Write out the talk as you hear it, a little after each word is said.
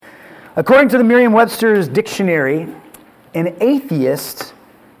According to the Merriam-Webster's dictionary, an atheist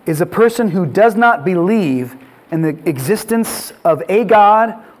is a person who does not believe in the existence of a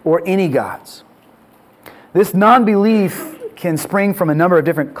God or any gods. This non-belief can spring from a number of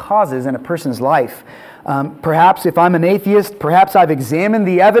different causes in a person's life. Perhaps if I'm an atheist, perhaps I've examined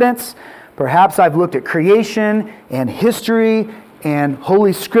the evidence, perhaps I've looked at creation and history and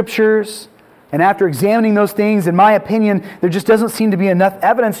holy scriptures, and after examining those things, in my opinion, there just doesn't seem to be enough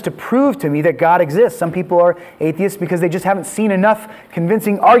evidence to prove to me that God exists. Some people are atheists because they just haven't seen enough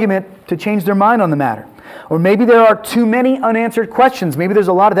convincing argument to change their mind on the matter. Or maybe there are too many unanswered questions. Maybe there's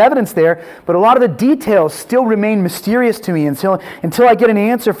a lot of evidence there, but a lot of the details still remain mysterious to me until I get an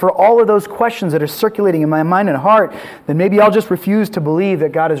answer for all of those questions that are circulating in my mind and heart. Then maybe I'll just refuse to believe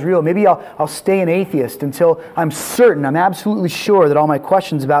that God is real. Maybe I'll stay an atheist until I'm certain, I'm absolutely sure that all my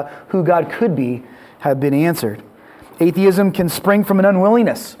questions about who God could be have been answered. Atheism can spring from an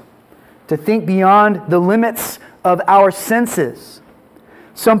unwillingness to think beyond the limits of our senses.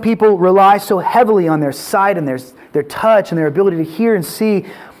 Some people rely so heavily on their sight and their touch and their ability to hear and see.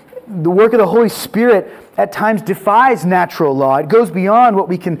 The work of the Holy Spirit at times defies natural law. It goes beyond what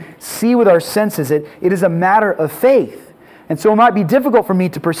we can see with our senses. It is a matter of faith. And so it might be difficult for me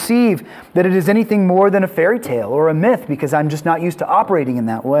to perceive that it is anything more than a fairy tale or a myth because I'm just not used to operating in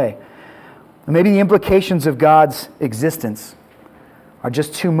that way. And maybe the implications of God's existence are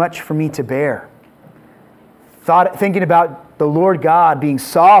just too much for me to bear. Thinking about the Lord God being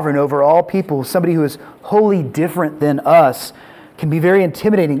sovereign over all people, somebody who is wholly different than us, can be very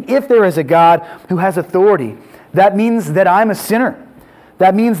intimidating. If there is a God who has authority, that means that I'm a sinner.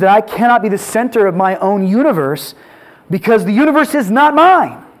 That means that I cannot be the center of my own universe because the universe is not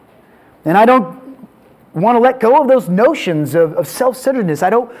mine. And I don't want to let go of those notions of self-centeredness. I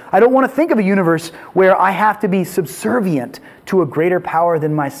don't want to think of a universe where I have to be subservient to a greater power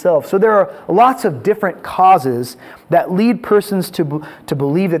than myself. So there are lots of different causes that lead persons to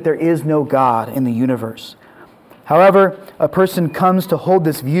believe that there is no God in the universe. However, a person comes to hold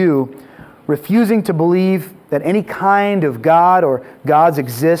this view, refusing to believe that any kind of God or gods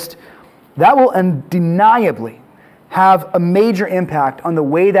exist, that will undeniably have a major impact on the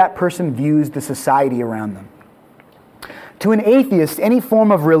way that person views the society around them. To an atheist, any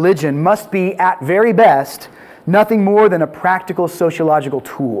form of religion must be, at very best, nothing more than a practical sociological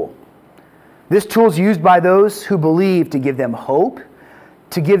tool. This tool is used by those who believe to give them hope,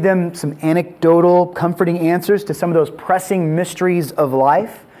 to give them some anecdotal, comforting answers to some of those pressing mysteries of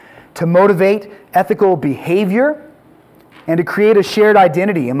life, to motivate ethical behavior, and to create a shared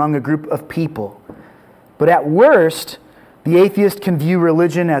identity among a group of people. But at worst, the atheist can view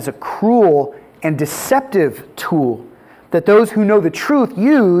religion as a cruel and deceptive tool that those who know the truth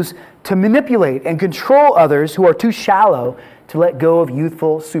use to manipulate and control others who are too shallow to let go of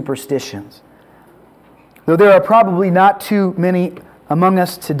youthful superstitions. Though there are probably not too many among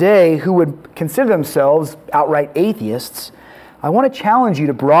us today who would consider themselves outright atheists, I want to challenge you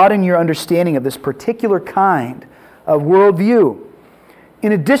to broaden your understanding of this particular kind of worldview.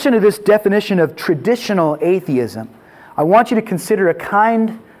 In addition to this definition of traditional atheism, I want you to consider a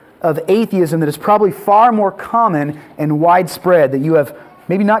kind of atheism that is probably far more common and widespread that you have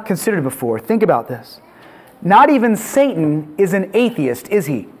maybe not considered before. Think about this. Not even Satan is an atheist, is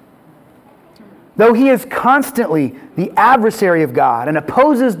he? Though he is constantly the adversary of God and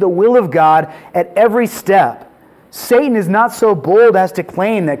opposes the will of God at every step, Satan is not so bold as to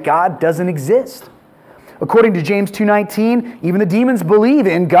claim that God doesn't exist. According to James 2:19, even the demons believe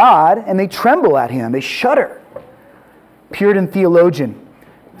in God and they tremble at him. They shudder. Puritan theologian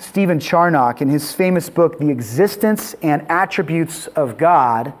Stephen Charnock, in his famous book, The Existence and Attributes of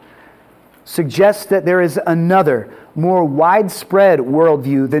God, suggests that there is another, more widespread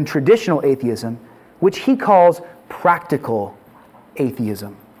worldview than traditional atheism, which he calls practical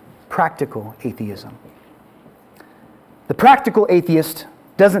atheism. Practical atheism. The practical atheist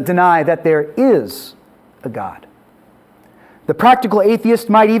doesn't deny that there is a God. The practical atheist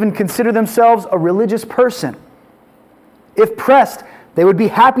might even consider themselves a religious person. If pressed, they would be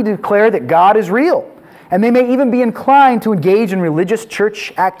happy to declare that God is real, and they may even be inclined to engage in religious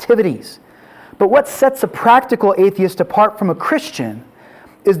church activities. But what sets a practical atheist apart from a Christian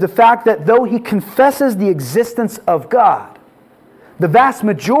is the fact that though he confesses the existence of God, the vast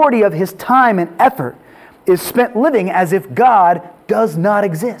majority of his time and effort is spent living as if God does not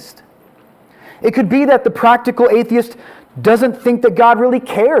exist. It could be that the practical atheist doesn't think that God really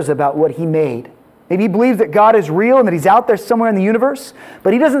cares about what he made Maybe he believes that God is real and that he's out there somewhere in the universe,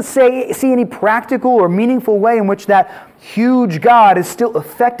 but he doesn't see any practical or meaningful way in which that huge God is still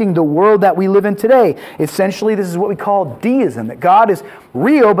affecting the world that we live in today. Essentially, this is what we call deism, that God is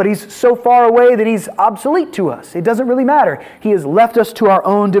real, but he's so far away that he's obsolete to us. It doesn't really matter. He has left us to our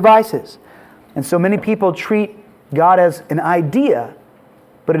own devices. And so many people treat God as an idea,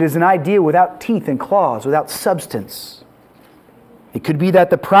 but it is an idea without teeth and claws, without substance. It could be that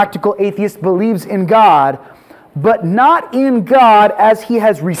the practical atheist believes in God, but not in God as he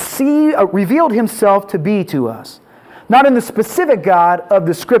has revealed himself to be to us. Not in the specific God of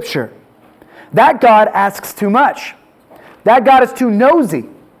the Scripture. That God asks too much. That God is too nosy.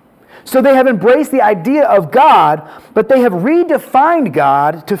 So they have embraced the idea of God, but they have redefined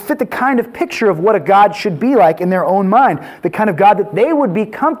God to fit the kind of picture of what a God should be like in their own mind. The kind of God that they would be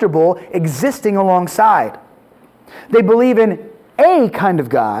comfortable existing alongside. They believe in a kind of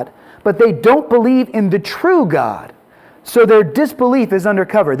God, but they don't believe in the true God. So their disbelief is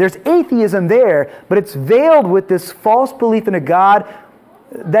undercover. There's atheism there, but it's veiled with this false belief in a God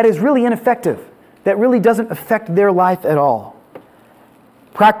that is really ineffective, that really doesn't affect their life at all.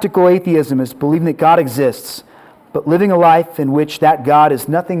 Practical atheism is believing that God exists, but living a life in which that God is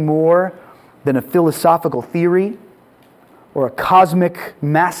nothing more than a philosophical theory, or a cosmic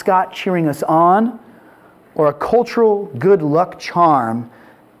mascot cheering us on, or a cultural good luck charm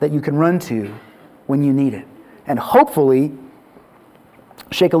that you can run to when you need it, and hopefully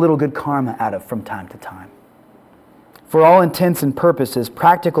shake a little good karma out of from time to time. For all intents and purposes,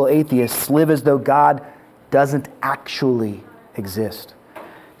 practical atheists live as though God doesn't actually exist.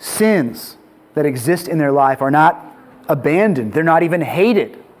 Sins that exist in their life are not abandoned. They're not even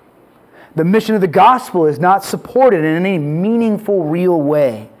hated. The mission of the gospel is not supported in any meaningful, real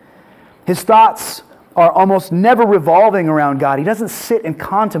way. His thoughts are almost never revolving around God. He doesn't sit and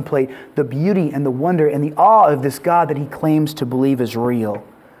contemplate the beauty and the wonder and the awe of this God that he claims to believe is real.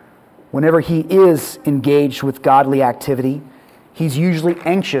 Whenever he is engaged with godly activity, he's usually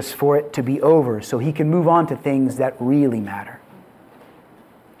anxious for it to be over so he can move on to things that really matter.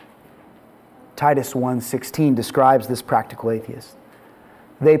 Titus 1:16 describes this practical atheist.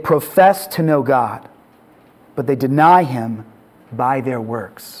 They profess to know God, but they deny him by their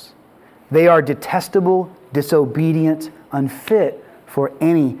works. They are detestable, disobedient, unfit for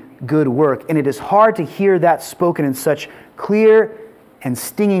any good work. And it is hard to hear that spoken in such clear and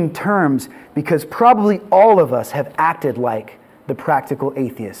stinging terms because probably all of us have acted like the practical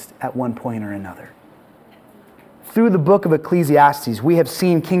atheist at one point or another. Through the book of Ecclesiastes, we have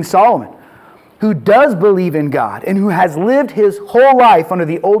seen King Solomon, who does believe in God and who has lived his whole life under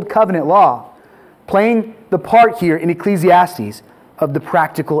the Old Covenant law, playing the part here in Ecclesiastes of the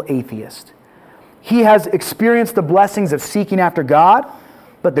practical atheist. He has experienced the blessings of seeking after God,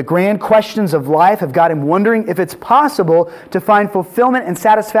 but the grand questions of life have got him wondering if it's possible to find fulfillment and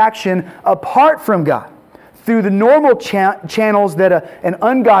satisfaction apart from God, through the normal channels that an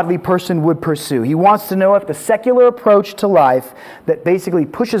ungodly person would pursue. He wants to know if the secular approach to life that basically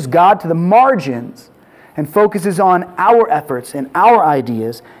pushes God to the margins and focuses on our efforts and our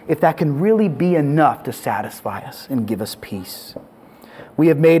ideas, if that can really be enough to satisfy us and give us peace. We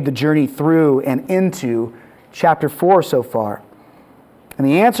have made the journey through and into chapter 4 so far. And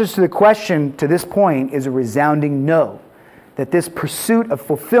the answers to the question to this point is a resounding no. That this pursuit of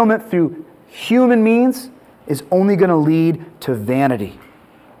fulfillment through human means is only going to lead to vanity.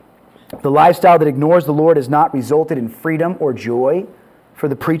 The lifestyle that ignores the Lord has not resulted in freedom or joy for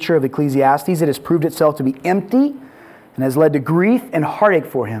the preacher of Ecclesiastes. It has proved itself to be empty and has led to grief and heartache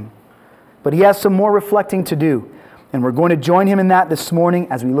for him. But he has some more reflecting to do. And we're going to join him in that this morning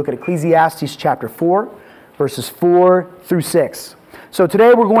as we look at Ecclesiastes chapter 4, verses 4 through 6. So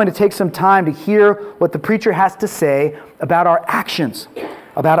today we're going to take some time to hear what the preacher has to say about our actions,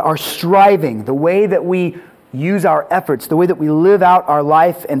 about our striving, the way that we use our efforts, the way that we live out our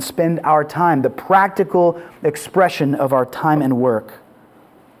life and spend our time, the practical expression of our time and work.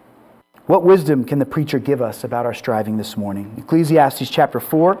 What wisdom can the preacher give us about our striving this morning? Ecclesiastes chapter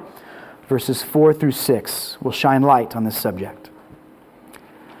 4, verses 4 through 6 will shine light on this subject.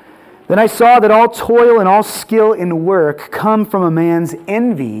 Then I saw that all toil and all skill in work come from a man's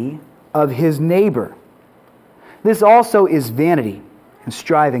envy of his neighbor. This also is vanity and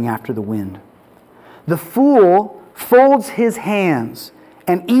striving after the wind. The fool folds his hands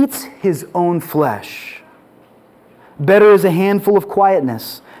and eats his own flesh. Better is a handful of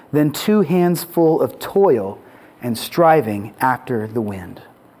quietness than 2 hands full of toil and striving after the wind.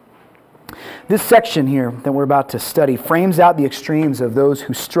 This section here that we're about to study frames out the extremes of those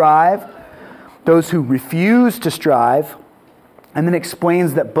who strive, those who refuse to strive, and then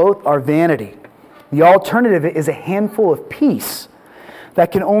explains that both are vanity The alternative is a handful of peace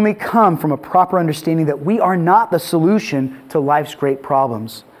that can only come from a proper understanding that we are not the solution to life's great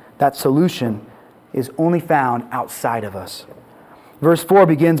problems. That solution is only found outside of us. Verse 4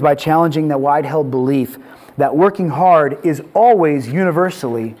 begins by challenging the wide-held belief that working hard is always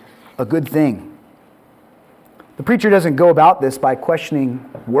universally a good thing. The preacher doesn't go about this by questioning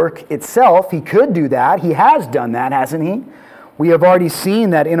work itself. He could do that. He has done that, hasn't he? We have already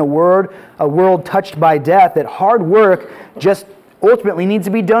seen that in a world touched by death, that hard work just ultimately needs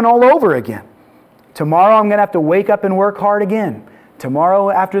to be done all over again. Tomorrow I'm going to have to wake up and work hard again. Tomorrow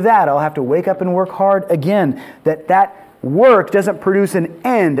after that I'll have to wake up and work hard again. That work doesn't produce an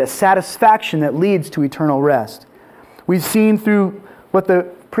end, a satisfaction that leads to eternal rest. We've seen through what the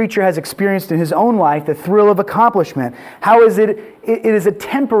preacher has experienced in his own life, the thrill of accomplishment. How is it is a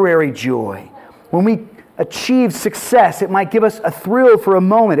temporary joy. When we achieve success, it might give us a thrill for a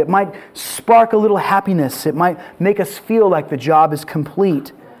moment. It might spark a little happiness. It might make us feel like the job is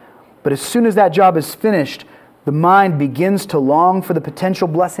complete. But as soon as that job is finished, the mind begins to long for the potential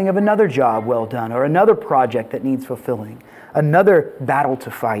blessing of another job well done, or another project that needs fulfilling, another battle to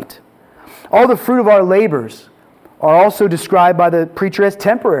fight. All the fruit of our labors are also described by the preacher as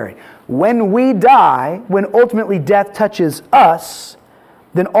temporary. When we die, when ultimately death touches us,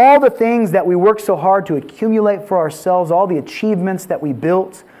 then all the things that we work so hard to accumulate for ourselves, all the achievements that we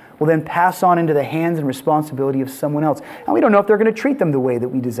built, will then pass on into the hands and responsibility of someone else. And we don't know if they're going to treat them the way that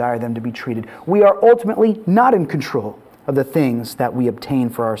we desire them to be treated. We are ultimately not in control of the things that we obtain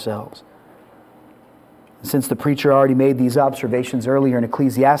for ourselves. Since the preacher already made these observations earlier in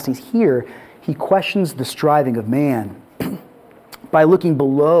Ecclesiastes, here he questions the striving of man by looking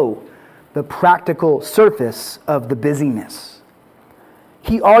below the practical surface of the busyness.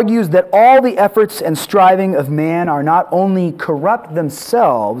 He argues that all the efforts and striving of man are not only corrupt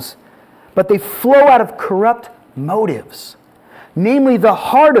themselves, but they flow out of corrupt motives, namely the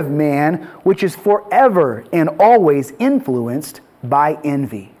heart of man, which is forever and always influenced by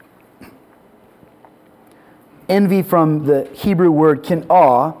envy. Envy, from the Hebrew word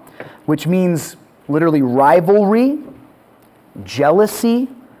kin'ah, which means literally rivalry, jealousy,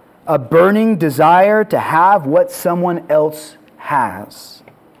 a burning desire to have what someone else has.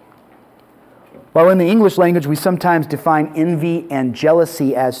 While in the English language we sometimes define envy and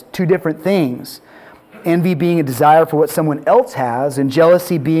jealousy as two different things, envy being a desire for what someone else has and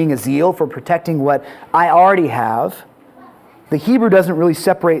jealousy being a zeal for protecting what I already have, the Hebrew doesn't really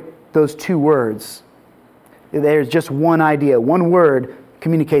separate those two words. There's just one idea. One word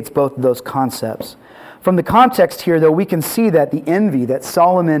communicates both of those concepts. From the context here, though, we can see that the envy that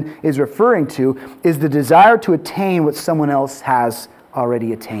Solomon is referring to is the desire to attain what someone else has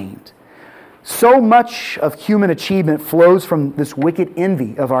already attained. So much of human achievement flows from this wicked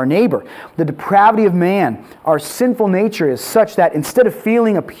envy of our neighbor. The depravity of man, our sinful nature, is such that instead of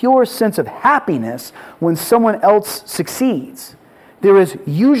feeling a pure sense of happiness when someone else succeeds, there is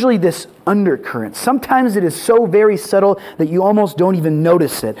usually this undercurrent. Sometimes it is so very subtle that you almost don't even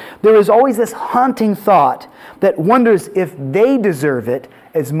notice it. There is always this haunting thought that wonders if they deserve it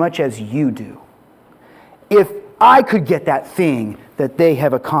as much as you do. If I could get that thing that they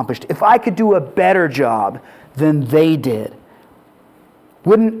have accomplished, if I could do a better job than they did,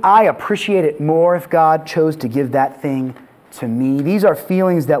 wouldn't I appreciate it more if God chose to give that thing to me? These are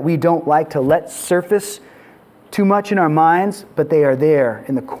feelings that we don't like to let surface too much in our minds, but they are there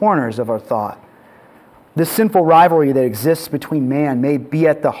in the corners of our thought. This sinful rivalry that exists between man may be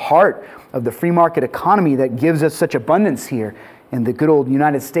at the heart of the free market economy that gives us such abundance here in the good old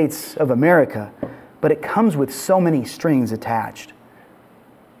United States of America, but it comes with so many strings attached.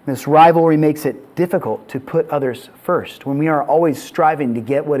 This rivalry makes it difficult to put others first. When we are always striving to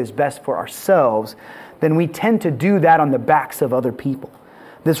get what is best for ourselves, then we tend to do that on the backs of other people.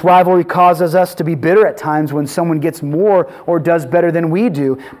 This rivalry causes us to be bitter at times when someone gets more or does better than we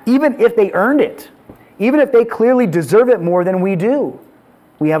do, even if they earned it, even if they clearly deserve it more than we do.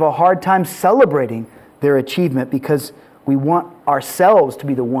 We have a hard time celebrating their achievement because we want ourselves to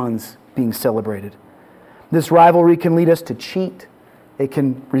be the ones being celebrated. This rivalry can lead us to cheat. It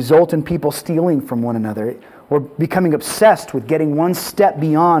can result in people stealing from one another or becoming obsessed with getting one step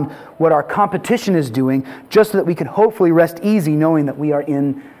beyond what our competition is doing just so that we can hopefully rest easy knowing that we are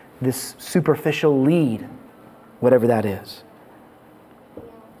in this superficial lead, whatever that is.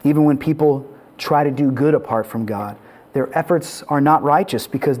 Even when people try to do good apart from God, their efforts are not righteous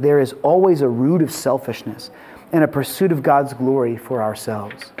because there is always a root of selfishness and a pursuit of God's glory for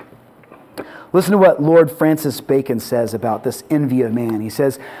ourselves. Listen to what Lord Francis Bacon says about this envy of man. He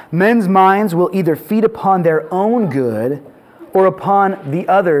says, men's minds will either feed upon their own good or upon the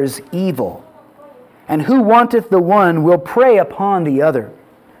other's evil. And who wanteth the one will prey upon the other.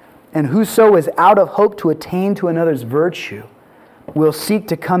 And whoso is out of hope to attain to another's virtue will seek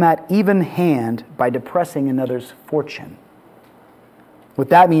to come at even hand by depressing another's fortune. What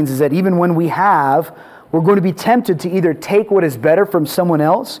that means is that even when we have, we're going to be tempted to either take what is better from someone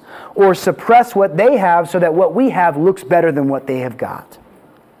else or suppress what they have so that what we have looks better than what they have got.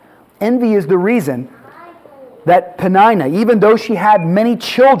 Envy is the reason that Peninnah, even though she had many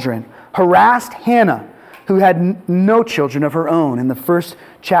children, harassed Hannah, who had no children of her own, in the first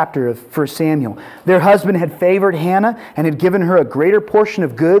chapter of 1 Samuel. Their husband had favored Hannah and had given her a greater portion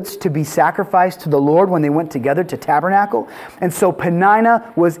of goods to be sacrificed to the Lord when they went together to tabernacle. And so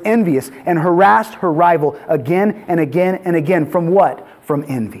Peninnah was envious and harassed her rival again and again and again. From what? From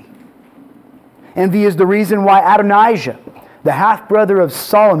envy. Envy is the reason why Adonijah, the half-brother of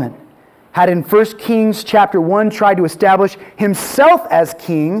Solomon, had in 1 Kings chapter 1 tried to establish himself as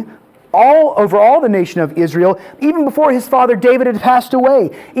king over all the nation of Israel, even before his father David had passed away,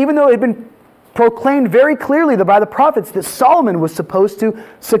 even though it had been proclaimed very clearly by the prophets that Solomon was supposed to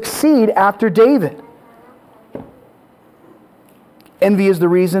succeed after David. Envy is the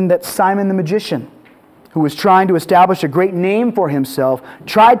reason that Simon the magician, who was trying to establish a great name for himself,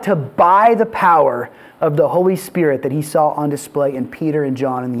 tried to buy the power of the Holy Spirit that he saw on display in Peter and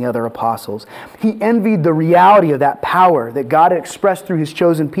John and the other apostles. He envied the reality of that power that God had expressed through his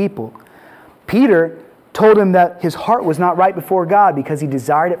chosen people. Peter told him that his heart was not right before God because he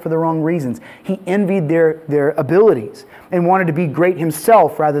desired it for the wrong reasons. He envied their abilities and wanted to be great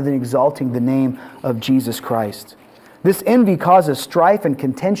himself rather than exalting the name of Jesus Christ. This envy causes strife and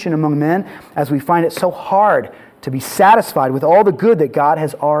contention among men as we find it so hard to be satisfied with all the good that God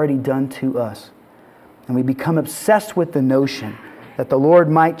has already done to us. And we become obsessed with the notion that the Lord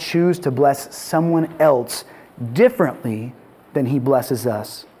might choose to bless someone else differently than he blesses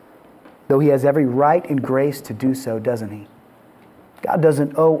us. Though he has every right and grace to do so, doesn't he? God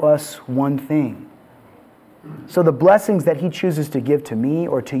doesn't owe us one thing. So the blessings that he chooses to give to me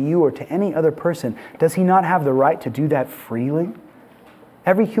or to you or to any other person, does he not have the right to do that freely?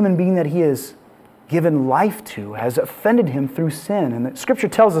 Every human being that he has given life to has offended him through sin. And the Scripture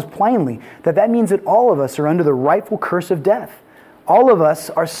tells us plainly that that means that all of us are under the rightful curse of death. All of us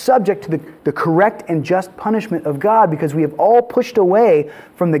are subject to the correct and just punishment of God because we have all pushed away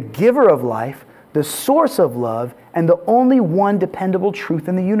from the giver of life, the source of love, and the only one dependable truth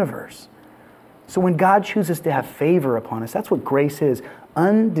in the universe. So when God chooses to have favor upon us, that's what grace is,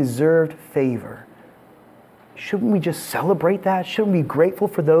 undeserved favor. Shouldn't we just celebrate that? Shouldn't we be grateful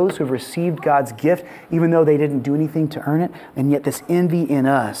for those who have received God's gift even though they didn't do anything to earn it? And yet this envy in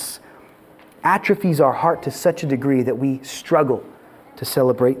us atrophies our heart to such a degree that we struggle to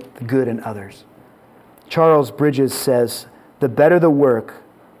celebrate the good in others. Charles Bridges says, "The better the work,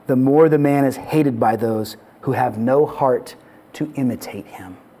 the more the man is hated by those who have no heart to imitate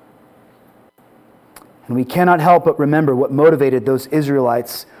him." And we cannot help but remember what motivated those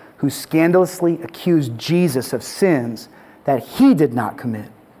Israelites who scandalously accused Jesus of sins that he did not commit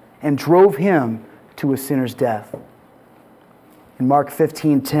and drove him to a sinner's death. In Mark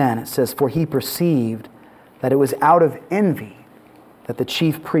 15:10, it says, "For he perceived that it was out of envy that the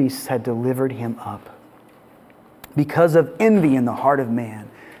chief priests had delivered him up." Because of envy in the heart of man,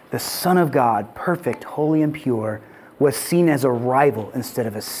 the Son of God, perfect, holy, and pure, was seen as a rival instead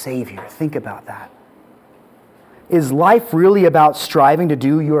of a Savior. Think about that. Is life really about striving to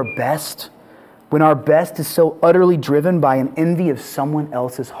do your best when our best is so utterly driven by an envy of someone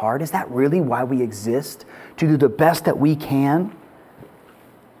else's heart? Is that really why we exist? To do the best that we can?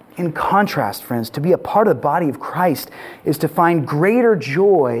 In contrast, friends, to be a part of the body of Christ is to find greater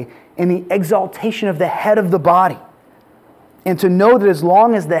joy in the exaltation of the head of the body. And to know that as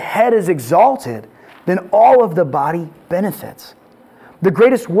long as the head is exalted, then all of the body benefits. The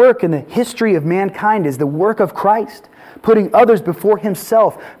greatest work in the history of mankind is the work of Christ, putting others before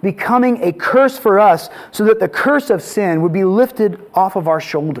himself, becoming a curse for us so that the curse of sin would be lifted off of our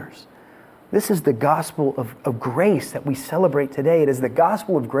shoulders. This is the gospel of grace that we celebrate today. It is the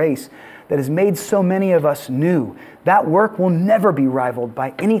gospel of grace that has made so many of us new. That work will never be rivaled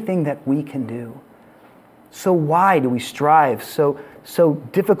by anything that we can do. So why do we strive so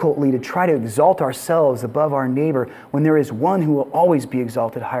difficultly to try to exalt ourselves above our neighbor when there is one who will always be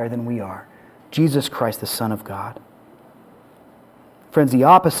exalted higher than we are? Jesus Christ, the Son of God. Friends, the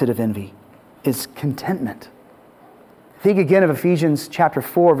opposite of envy is contentment. Think again of Ephesians chapter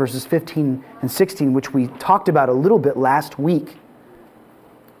 4, verses 15 and 16, which we talked about a little bit last week.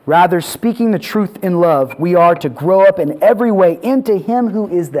 Rather, speaking the truth in love, we are to grow up in every way into Him who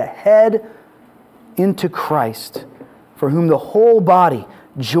is the head, into Christ, for whom the whole body,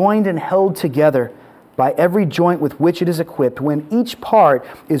 joined and held together by every joint with which it is equipped, when each part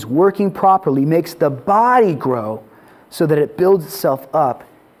is working properly, makes the body grow so that it builds itself up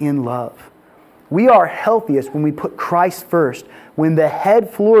in love. We are healthiest when we put Christ first. When the head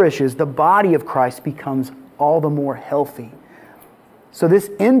flourishes, the body of Christ becomes all the more healthy. So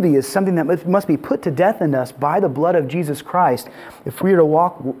this envy is something that must be put to death in us by the blood of Jesus Christ if we are to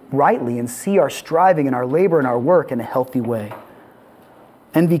walk rightly and see our striving and our labor and our work in a healthy way.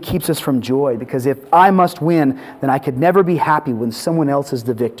 Envy keeps us from joy, because if I must win, then I could never be happy when someone else is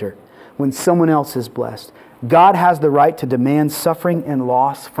the victor, when someone else is blessed. God has the right to demand suffering and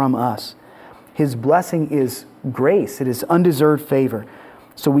loss from us. His blessing is grace. It is undeserved favor.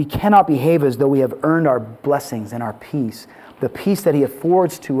 So we cannot behave as though we have earned our blessings and our peace. The peace that He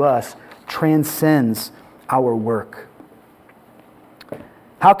affords to us transcends our work.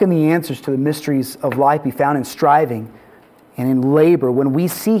 How can the answers to the mysteries of life be found in striving and in labor when we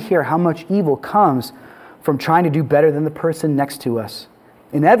see here how much evil comes from trying to do better than the person next to us,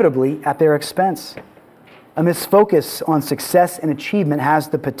 inevitably at their expense? A misfocus on success and achievement has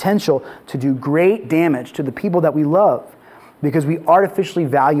the potential to do great damage to the people that we love, because we artificially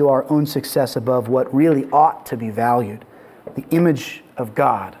value our own success above what really ought to be valued: the image of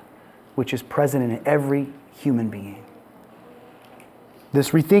God, which is present in every human being.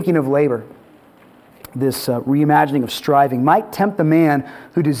 This rethinking of labor, this reimagining of striving, might tempt the man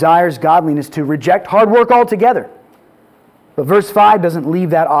who desires godliness to reject hard work altogether. But verse 5 doesn't leave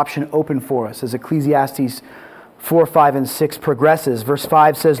that option open for us. As Ecclesiastes 4, 5, and 6 progresses, verse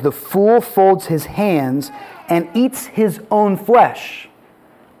 5 says, "The fool folds his hands and eats his own flesh."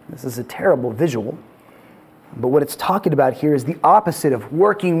 This is a terrible visual. But what it's talking about here is the opposite of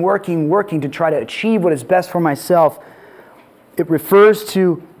working to try to achieve what is best for myself. It refers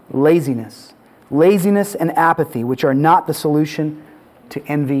to laziness and apathy, which are not the solution to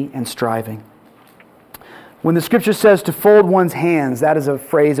envy and striving. When the Scripture says to fold one's hands, that is a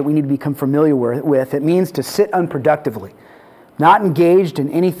phrase that we need to become familiar with. It means to sit unproductively, not engaged in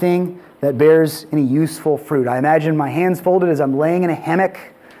anything that bears any useful fruit. I imagine my hands folded as I'm laying in a hammock,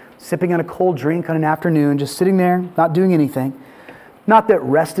 sipping on a cold drink on an afternoon, just sitting there, not doing anything. Not that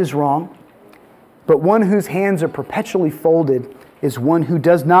rest is wrong, but one whose hands are perpetually folded is one who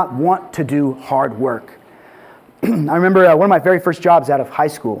does not want to do hard work. I remember one of my very first jobs out of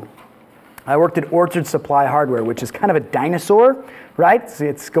high school. I worked at Orchard Supply Hardware, which is kind of a dinosaur, right?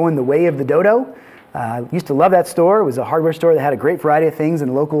 It's going the way of the dodo. I used to love that store. It was a hardware store that had a great variety of things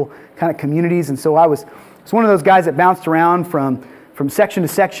in local kind of communities. And so I was one of those guys that bounced around from section to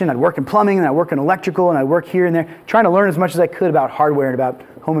section. I'd work in plumbing, and I'd work in electrical, and I'd work here and there, trying to learn as much as I could about hardware and about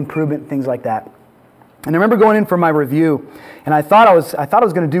home improvement and things like that. And I remember going in for my review, and I thought I was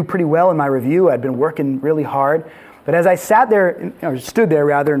going to do pretty well in my review. I'd been working really hard. But as I stood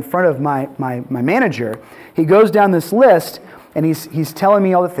there in front of my manager, he goes down this list, and he's telling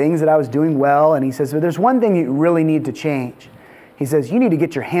me all the things that I was doing well, and he says, "Well, there's one thing you really need to change." He says, "You need to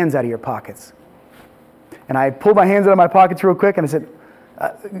get your hands out of your pockets." And I pulled my hands out of my pockets real quick, and I said,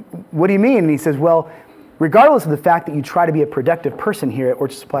 "What do you mean?" And he says, "Well, regardless of the fact that you try to be a productive person here at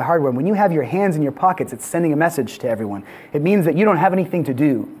Orchard Supply Hardware, when you have your hands in your pockets, it's sending a message to everyone. It means that you don't have anything to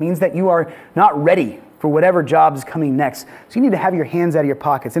do. It means that you are not ready for whatever job is coming next. So you need to have your hands out of your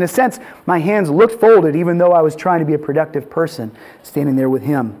pockets." In a sense, my hands looked folded even though I was trying to be a productive person standing there with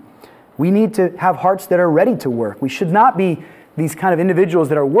him. We need to have hearts that are ready to work. We should not be these kind of individuals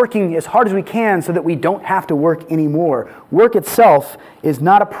that are working as hard as we can so that we don't have to work anymore. Work itself is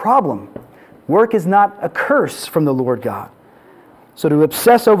not a problem. Work is not a curse from the Lord God. So to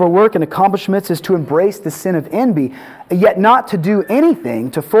obsess over work and accomplishments is to embrace the sin of envy, yet not to do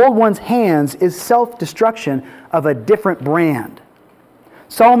anything, to fold one's hands, is self-destruction of a different brand.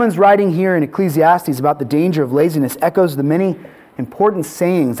 Solomon's writing here in Ecclesiastes about the danger of laziness echoes the many important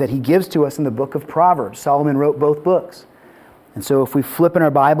sayings that he gives to us in the book of Proverbs. Solomon wrote both books. And so if we flip in our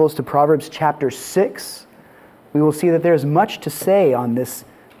Bibles to Proverbs chapter 6, we will see that there's much to say on this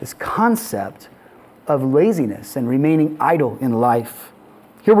concept of laziness and remaining idle in life.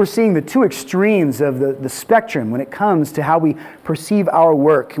 Here we're seeing the two extremes of the spectrum when it comes to how we perceive our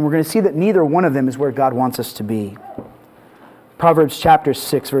work. And we're going to see that neither one of them is where God wants us to be. Proverbs chapter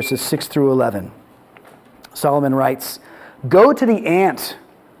 6, verses 6 through 11. Solomon writes, "Go to the ant,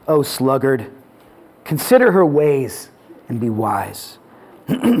 O sluggard. Consider her ways and be wise.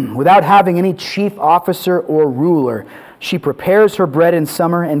 Without having any chief officer or ruler, she prepares her bread in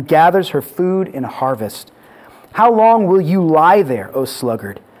summer and gathers her food in harvest. How long will you lie there, O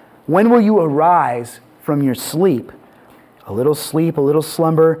sluggard? When will you arise from your sleep? A little sleep, a little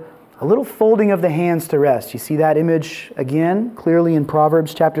slumber, a little folding of the hands to rest." You see that image again clearly in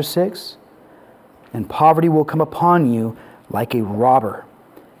Proverbs chapter 6? and poverty will come upon you like a robber,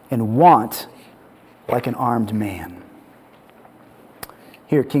 and want like an armed man.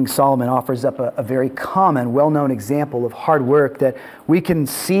 Here, King Solomon offers up a very common, well-known example of hard work that we can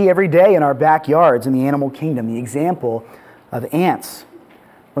see every day in our backyards in the animal kingdom, the example of ants.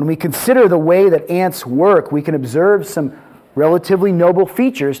 When we consider the way that ants work, we can observe some relatively noble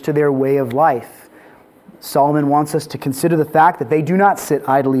features to their way of life. Solomon wants us to consider the fact that they do not sit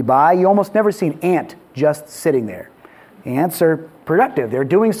idly by. You almost never see an ant just sitting there. Ants are productive. They're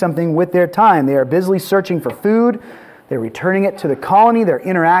doing something with their time. They are busily searching for food. They're returning it to the colony. They're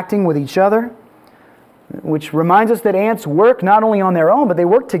interacting with each other, which reminds us that ants work not only on their own, but they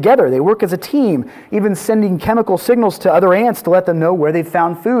work together. They work as a team, even sending chemical signals to other ants to let them know where they've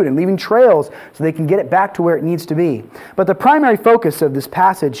found food and leaving trails so they can get it back to where it needs to be. But the primary focus of this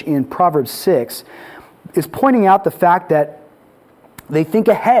passage in Proverbs 6 is pointing out the fact that they think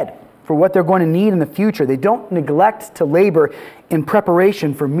ahead for what they're going to need in the future. They don't neglect to labor in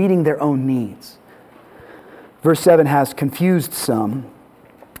preparation for meeting their own needs. Verse 7 has confused some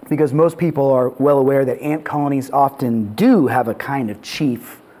because most people are well aware that ant colonies often do have a kind of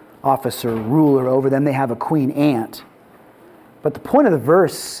chief, officer, ruler over them. They have a queen ant. But the point of the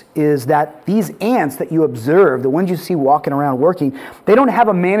verse is that these ants that you observe, the ones you see walking around working, they don't have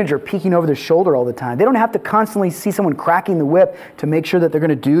a manager peeking over their shoulder all the time. They don't have to constantly see someone cracking the whip to make sure that they're going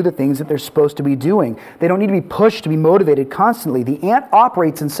to do the things that they're supposed to be doing. They don't need to be pushed to be motivated constantly. The ant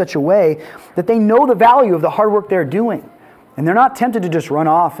operates in such a way that they know the value of the hard work they're doing. And they're not tempted to just run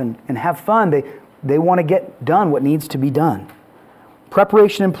off and have fun. They want to get done what needs to be done.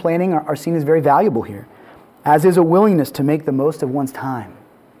 Preparation and planning are seen as very valuable here, as is a willingness to make the most of one's time.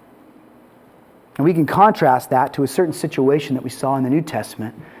 And we can contrast that to a certain situation that we saw in the New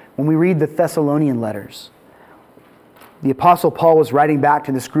Testament when we read the Thessalonian letters. The Apostle Paul was writing back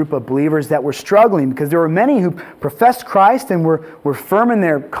to this group of believers that were struggling because there were many who professed Christ and were firm in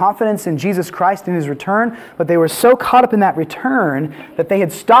their confidence in Jesus Christ and His return, but they were so caught up in that return that they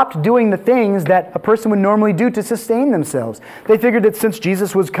had stopped doing the things that a person would normally do to sustain themselves. They figured that since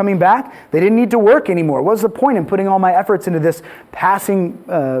Jesus was coming back, they didn't need to work anymore. What was the point in putting all my efforts into this passing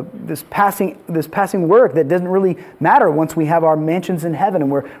work that doesn't really matter once we have our mansions in heaven and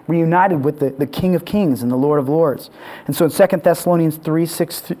we're reunited with the King of Kings and the Lord of Lords? And so in 2 Thessalonians 3,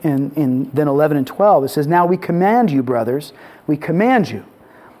 6, and then 11 and 12, it says, "Now we command you, brothers, we command you,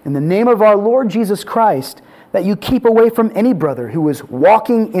 in the name of our Lord Jesus Christ, that you keep away from any brother who is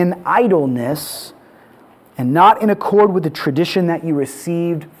walking in idleness and not in accord with the tradition that you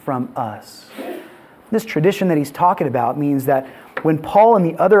received from us." This tradition that he's talking about means that when Paul and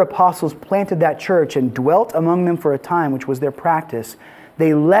the other apostles planted that church and dwelt among them for a time, which was their practice,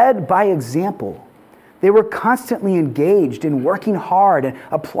 they led by example. They were constantly engaged in working hard and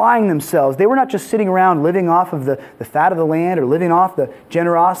applying themselves. They were not just sitting around living off of the fat of the land or living off the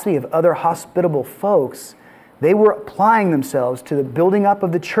generosity of other hospitable folks. They were applying themselves to the building up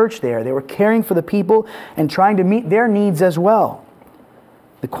of the church there. They were caring for the people and trying to meet their needs as well.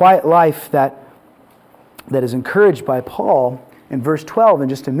 The quiet life that is encouraged by Paul in verse 12 in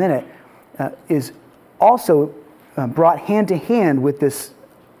just a minute is also brought hand to hand with this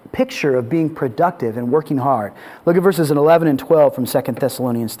picture of being productive and working hard. Look at verses 11 and 12 from 2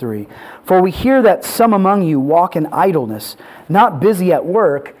 Thessalonians 3. "For we hear that some among you walk in idleness, not busy at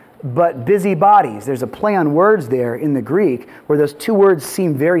work, but busy bodies." There's a play on words there in the Greek where those two words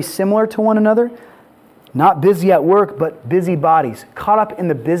seem very similar to one another. Not busy at work, but busy bodies, caught up in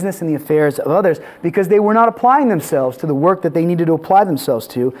the business and the affairs of others because they were not applying themselves to the work that they needed to apply themselves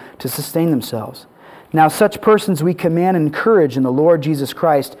to sustain themselves. "Now such persons we command and encourage in the Lord Jesus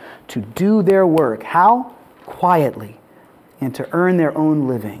Christ to do their work." How? Quietly, and to earn their own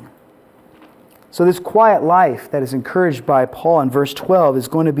living. So this quiet life that is encouraged by Paul in verse 12 is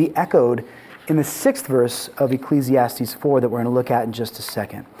going to be echoed in the 6th verse of Ecclesiastes 4 that we're going to look at in just a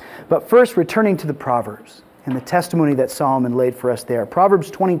second. But first, returning to the Proverbs and the testimony that Solomon laid for us there.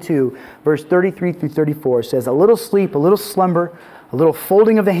 Proverbs 22, verse 33 through 34 says, "A little sleep, a little slumber, a little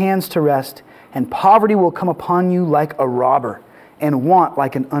folding of the hands to rest, and poverty will come upon you like a robber, and want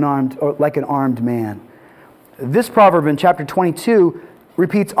like an armed man." This proverb in chapter 22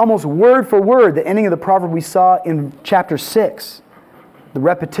 repeats almost word for word the ending of the proverb we saw in chapter 6. The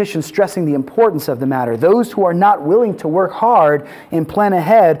repetition stressing the importance of the matter. Those who are not willing to work hard and plan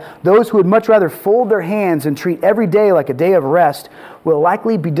ahead, those who would much rather fold their hands and treat every day like a day of rest, will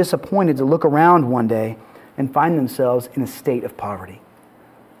likely be disappointed to look around one day and find themselves in a state of poverty.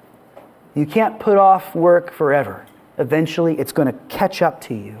 You can't put off work forever. Eventually, it's going to catch up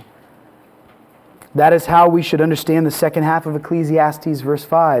to you. That is how we should understand the second half of Ecclesiastes verse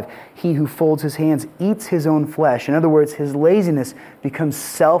 5. He who folds his hands eats his own flesh. In other words, his laziness becomes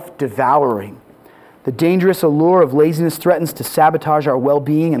self-devouring. The dangerous allure of laziness threatens to sabotage our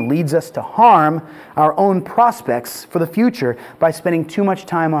well-being and leads us to harm our own prospects for the future by spending too much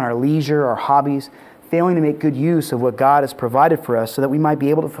time on our leisure, our hobbies, failing to make good use of what God has provided for us so that we might be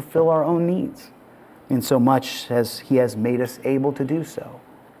able to fulfill our own needs in so much as He has made us able to do so.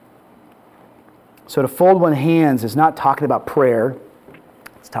 So to fold one's hands is not talking about prayer.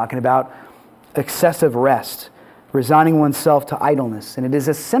 It's talking about excessive rest, resigning oneself to idleness. And it is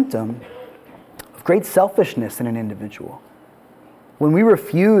a symptom of great selfishness in an individual. When we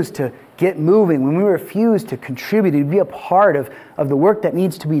refuse to get moving, when we refuse to contribute, to be a part of the work that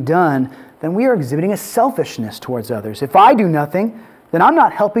needs to be done, then we are exhibiting a selfishness towards others. If I do nothing, then I'm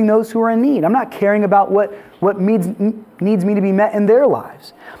not helping those who are in need. I'm not caring about what needs me to be met in their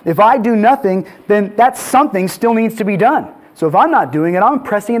lives. If I do nothing, then that something still needs to be done. So if I'm not doing it, I'm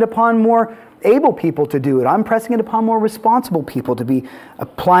pressing it upon more able people to do it. I'm pressing it upon more responsible people to be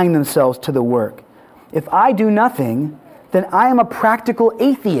applying themselves to the work. If I do nothing, then I am a practical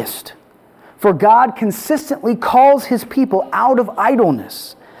atheist. For God consistently calls His people out of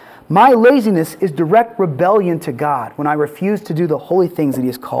idleness. My laziness is direct rebellion to God when I refuse to do the holy things that He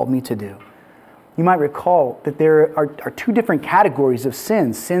has called me to do. You might recall that there are two different categories of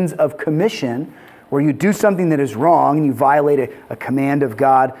sins. Sins of commission, where you do something that is wrong and you violate a command of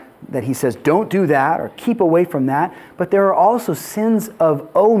God that He says, don't do that or keep away from that. But there are also sins of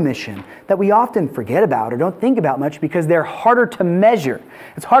omission that we often forget about or don't think about much because they're harder to measure.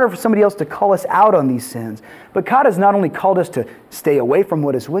 It's harder for somebody else to call us out on these sins. But God has not only called us to stay away from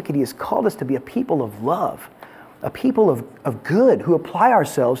what is wicked, He has called us to be a people of love, a people of good who apply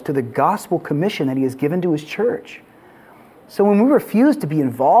ourselves to the gospel commission that He has given to His church. So when we refuse to be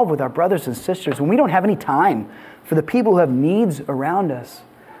involved with our brothers and sisters, when we don't have any time for the people who have needs around us,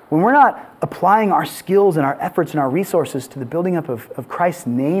 when we're not applying our skills and our efforts and our resources to the building up of Christ's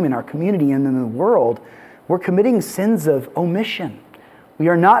name in our community and in the world, we're committing sins of omission. We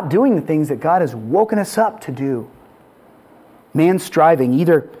are not doing the things that God has woken us up to do. Man's striving,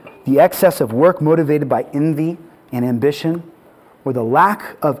 either the excess of work motivated by envy and ambition, or the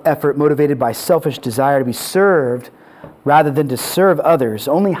lack of effort motivated by selfish desire to be served rather than to serve others,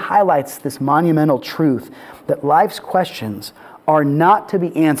 only highlights this monumental truth that life's questions are not to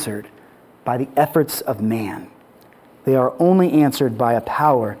be answered by the efforts of man. They are only answered by a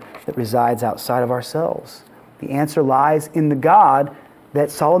power that resides outside of ourselves. The answer lies in the God that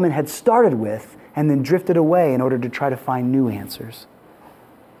Solomon had started with and then drifted away in order to try to find new answers.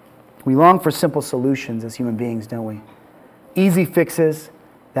 We long for simple solutions as human beings, don't we? Easy fixes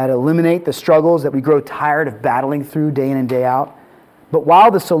that eliminate the struggles that we grow tired of battling through day in and day out. But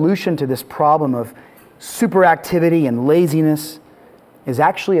while the solution to this problem of superactivity and laziness is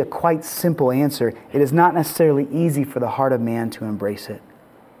actually a quite simple answer, it is not necessarily easy for the heart of man to embrace it.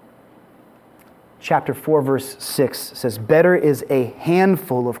 Chapter 4, verse 6 says, "Better is a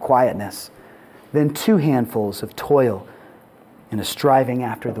handful of quietness than 2 handfuls of toil and a striving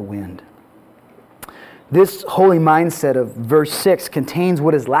after the wind." This holy mindset of verse 6 contains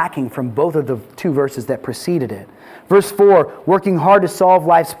what is lacking from both of the 2 verses that preceded it. Verse 4, working hard to solve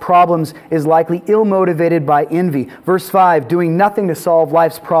life's problems is likely ill-motivated by envy. Verse 5, doing nothing to solve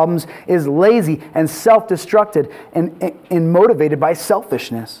life's problems is lazy and self-destructed and motivated by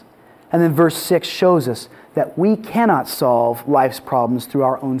selfishness. And then verse 6 shows us that we cannot solve life's problems through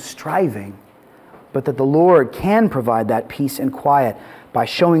our own striving, but that the Lord can provide that peace and quiet by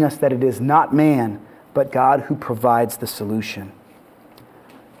showing us that it is not man, but God who provides the solution.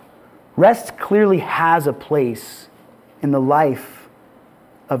 Rest clearly has a place in the life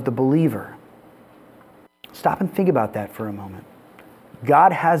of the believer. Stop and think about that for a moment.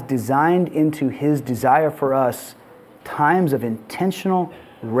 God has designed into His desire for us times of intentional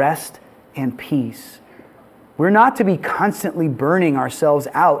rest and peace. We're not to be constantly burning ourselves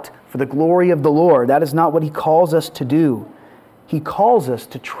out for the glory of the Lord. That is not what He calls us to do. He calls us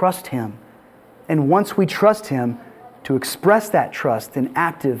to trust Him. And once we trust Him, to express that trust in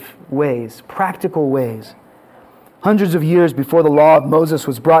active ways, practical ways. Hundreds of years before the law of Moses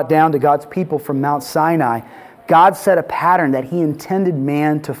was brought down to God's people from Mount Sinai, God set a pattern that He intended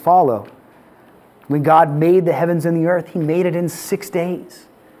man to follow. When God made the heavens and the earth, He made it in 6 days.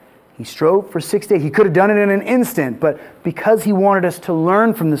 He strove for 6 days. He could have done it in an instant, but because He wanted us to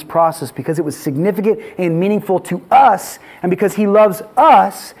learn from this process, because it was significant and meaningful to us, and because He loves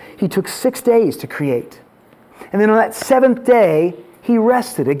us, He took 6 days to create. And then on that 7th day, He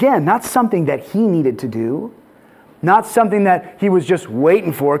rested. Again, not something that He needed to do, not something that He was just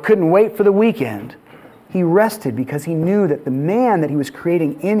waiting for, couldn't wait for the weekend. He rested because he knew that the man that he was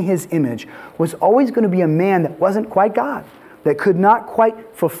creating in his image was always going to be a man that wasn't quite God, that could not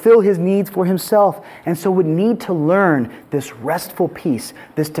quite fulfill his needs for himself, and so would need to learn this restful peace,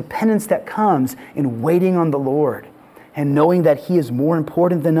 this dependence that comes in waiting on the Lord and knowing that he is more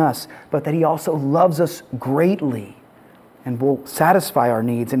important than us, but that he also loves us greatly and will satisfy our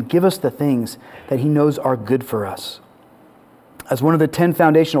needs and give us the things that he knows are good for us. As one of the 10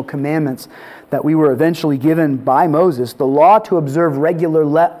 foundational commandments that we were eventually given by Moses, the law to observe regular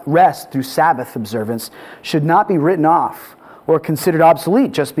rest through Sabbath observance should not be written off or considered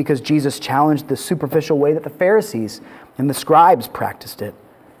obsolete just because Jesus challenged the superficial way that the Pharisees and the scribes practiced it.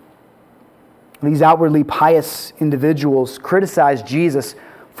 These outwardly pious individuals criticized Jesus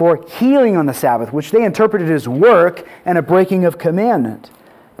for healing on the Sabbath, which they interpreted as work and a breaking of commandment.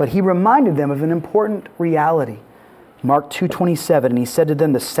 But he reminded them of an important reality. Mark 2:27, and he said to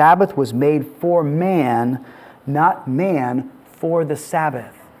them, the Sabbath was made for man, not man for the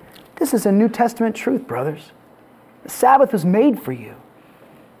Sabbath. This is a New Testament truth, brothers. The Sabbath was made for you.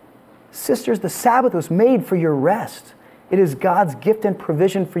 Sisters, the Sabbath was made for your rest. It is God's gift and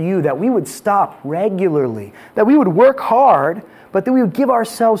provision for you that we would stop regularly, that we would work hard, but that we would give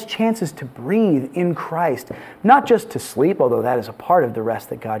ourselves chances to breathe in Christ, not just to sleep, although that is a part of the rest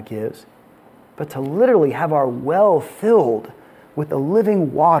that God gives, but to literally have our well filled with the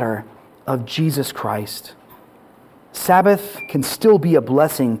living water of Jesus Christ. Sabbath can still be a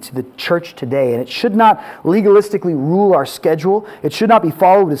blessing to the church today, and it should not legalistically rule our schedule. It should not be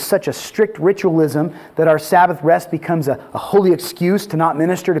followed with such a strict ritualism that our Sabbath rest becomes a holy excuse to not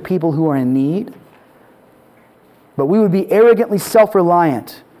minister to people who are in need. But we would be arrogantly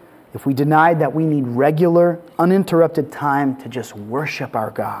self-reliant if we denied that we need regular, uninterrupted time to just worship our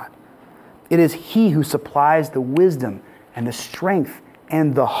God. It is He who supplies the wisdom and the strength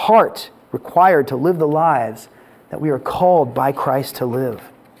and the heart required to live the lives that we are called by Christ to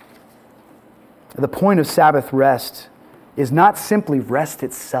live. The point of Sabbath rest is not simply rest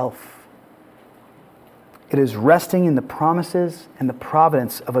itself. It is resting in the promises and the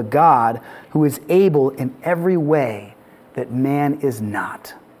providence of a God who is able in every way that man is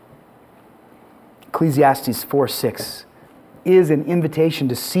not. Ecclesiastes 4:6 is an invitation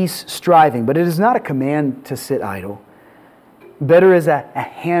to cease striving, but it is not a command to sit idle. Better is a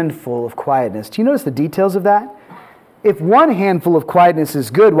handful of quietness. Do you notice the details of that? If one handful of quietness is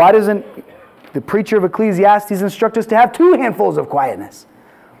good, why doesn't the preacher of Ecclesiastes instruct us to have 2 handfuls of quietness?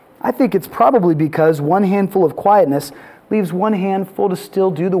 I think it's probably because one handful of quietness leaves one handful to still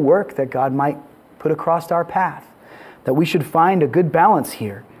do the work that God might put across our path. That we should find a good balance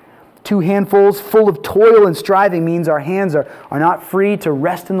here. 2 handfuls full of toil and striving means our hands are not free to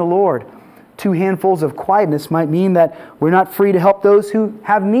rest in the Lord. 2 handfuls of quietness might mean that we're not free to help those who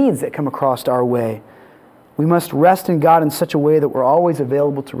have needs that come across our way. We must rest in God in such a way that we're always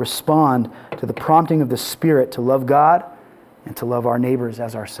available to respond to the prompting of the Spirit to love God and to love our neighbors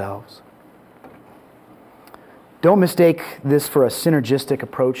as ourselves. Don't mistake this for a synergistic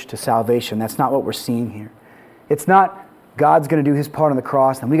approach to salvation. That's not what we're seeing here. It's not God's going to do His part on the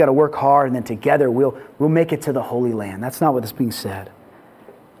cross, and we got to work hard, and then together we'll make it to the Holy Land. That's not what is being said.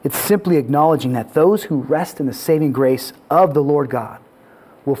 It's simply acknowledging that those who rest in the saving grace of the Lord God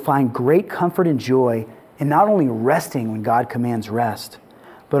will find great comfort and joy in not only resting when God commands rest,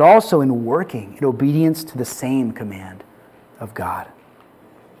 but also in working in obedience to the same command of God.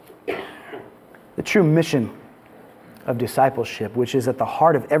 The true mission of discipleship, which is at the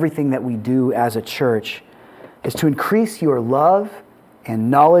heart of everything that we do as a church, is to increase your love and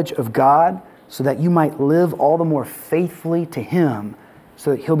knowledge of God so that you might live all the more faithfully to Him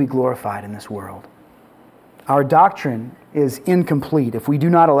so that He'll be glorified in this world. Our doctrine is incomplete if we do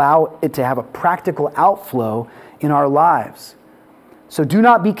not allow it to have a practical outflow in our lives. So do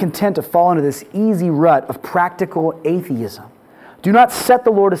not be content to fall into this easy rut of practical atheism. Do not set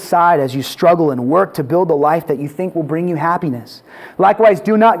the Lord aside as you struggle and work to build the life that you think will bring you happiness. Likewise,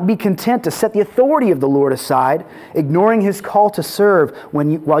 do not be content to set the authority of the Lord aside, ignoring His call to serve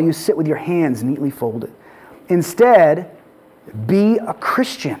while you sit with your hands neatly folded. Instead, be a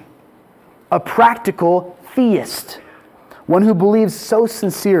Christian, a practical theist, one who believes so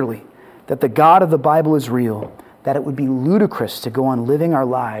sincerely that the God of the Bible is real, that it would be ludicrous to go on living our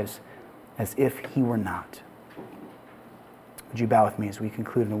lives as if He were not. Would you bow with me as we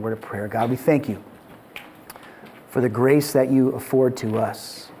conclude in a word of prayer? God, we thank You for the grace that You afford to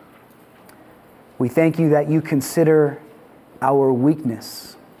us. We thank You that You consider our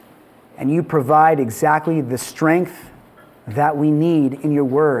weakness and You provide exactly the strength that we need in Your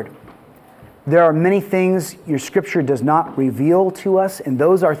word. There are many things your Scripture does not reveal to us, and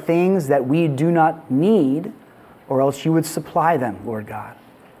those are things that we do not need, or else you would supply them, Lord God.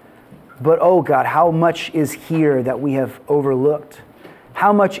 But oh God, how much is here that we have overlooked?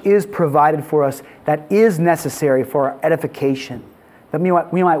 How much is provided for us that is necessary for our edification? That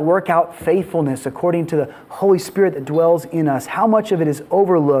we might work out faithfulness according to the Holy Spirit that dwells in us. How much of it is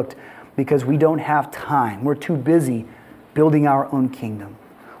overlooked because we don't have time? We're too busy building our own kingdom.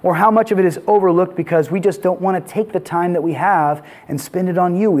 Or how much of it is overlooked because we just don't want to take the time that we have and spend it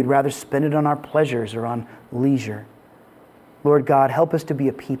on you. We'd rather spend it on our pleasures or on leisure. Lord God, help us to be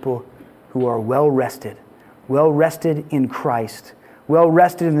a people who are well rested in Christ, well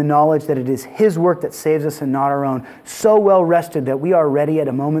rested in the knowledge that it is His work that saves us and not our own, so well rested that we are ready at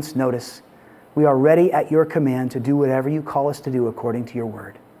a moment's notice. We are ready at your command to do whatever you call us to do according to your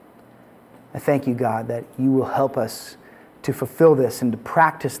word. I thank you, God, that you will help us to fulfill this and to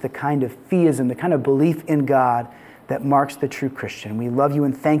practice the kind of theism, the kind of belief in God that marks the true Christian. We love you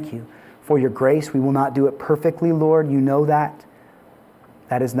and thank you for your grace. We will not do it perfectly, Lord. You know that.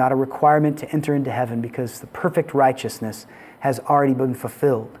 That is not a requirement to enter into heaven because the perfect righteousness has already been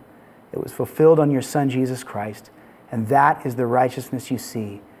fulfilled. It was fulfilled on your Son, Jesus Christ, and that is the righteousness you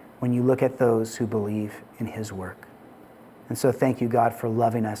see when you look at those who believe in His work. And so thank you, God, for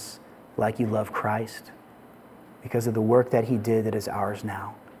loving us like you love Christ, because of the work that He did that is ours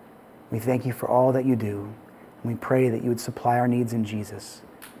now. We thank you for all that you do, and we pray that you would supply our needs in Jesus.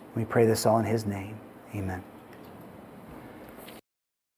 We pray this all in His name. Amen.